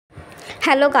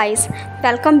Hello guys,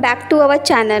 welcome back to our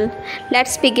channel.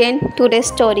 Let's begin today's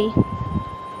story.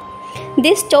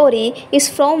 This story is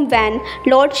from when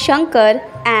Lord Shankar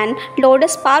and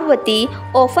Lourdes Parvati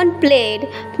often played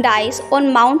dice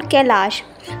on Mount Kailash.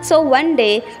 So one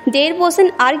day there was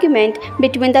an argument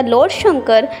between the Lord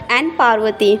Shankar and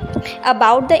Parvati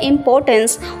about the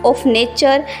importance of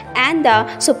nature and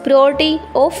the superiority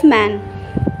of man.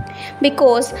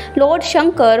 Because Lord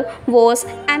Shankar was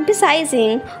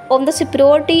emphasizing on the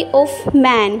superiority of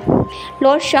man,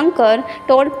 Lord Shankar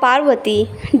told Parvati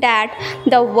that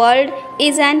the world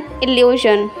is an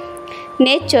illusion,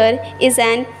 nature is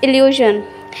an illusion,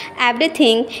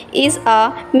 everything is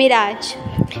a mirage.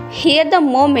 Here the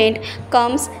moment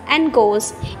comes and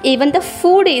goes, even the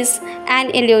food is an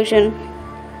illusion.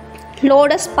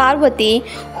 Lourdes Parvati,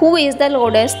 who is the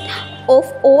lordess of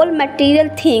all material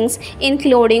things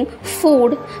including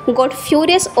food, got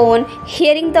furious on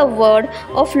hearing the word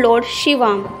of Lord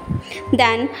Shiva.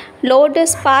 Then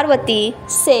Lourdes Parvati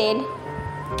said,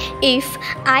 "If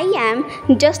I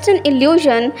am just an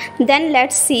illusion, then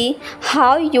let's see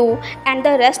how you and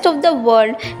the rest of the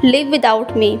world live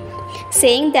without me."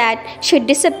 Saying that, she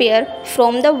disappeared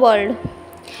from the world.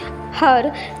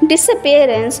 Her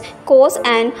disappearance caused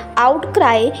an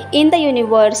outcry in the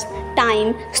universe.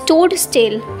 Time stood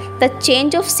still. The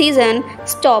change of season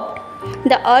stopped.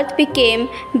 The earth became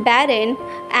barren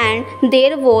and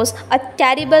there was a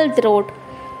terrible drought.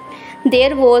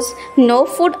 There was no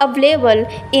food available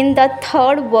in the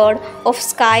third world of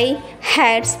sky,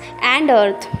 heads, and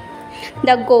earth.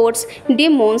 The gods,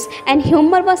 demons, and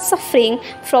humans were suffering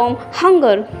from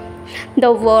hunger.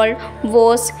 The world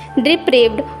was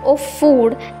deprived of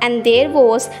food and there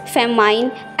was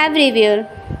famine everywhere.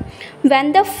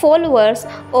 When the followers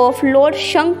of Lord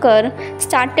Shankar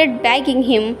started begging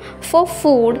him for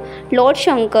food, Lord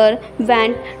Shankar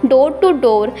went door to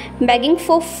door begging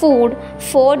for food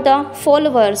for the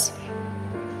followers.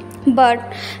 But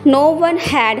no one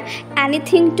had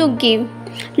anything to give.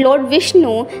 Lord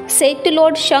Vishnu said to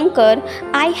Lord Shankar,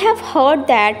 "I have heard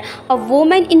that a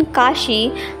woman in Kashi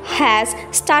has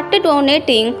started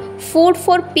donating food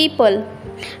for people."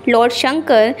 Lord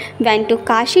Shankar went to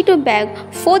Kashi to beg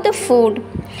for the food.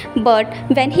 But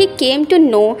when he came to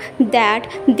know that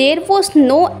there was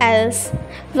no else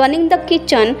running the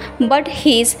kitchen but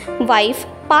his wife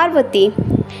Parvati,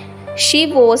 she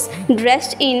was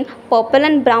dressed in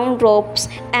purple and brown robes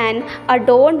and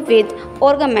adorned with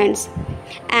ornaments,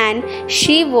 and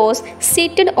she was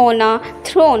seated on a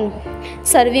throne,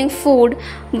 serving food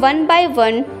one by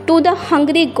one to the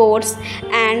hungry gods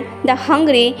and the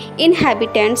hungry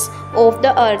inhabitants of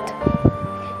the earth.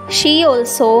 She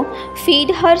also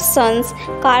fed her sons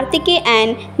Kartikeya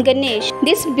and Ganesh.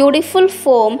 This beautiful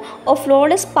form of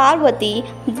Lourdes Parvati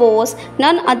was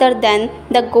none other than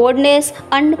the goddess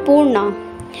Annapurna.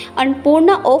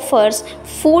 Annapurna offers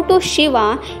food to Shiva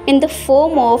in the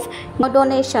form of a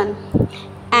donation,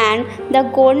 and the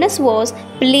goddess was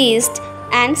pleased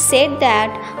and said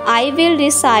that, "I will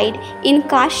reside in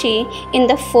Kashi in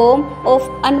the form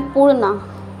of Annapurna."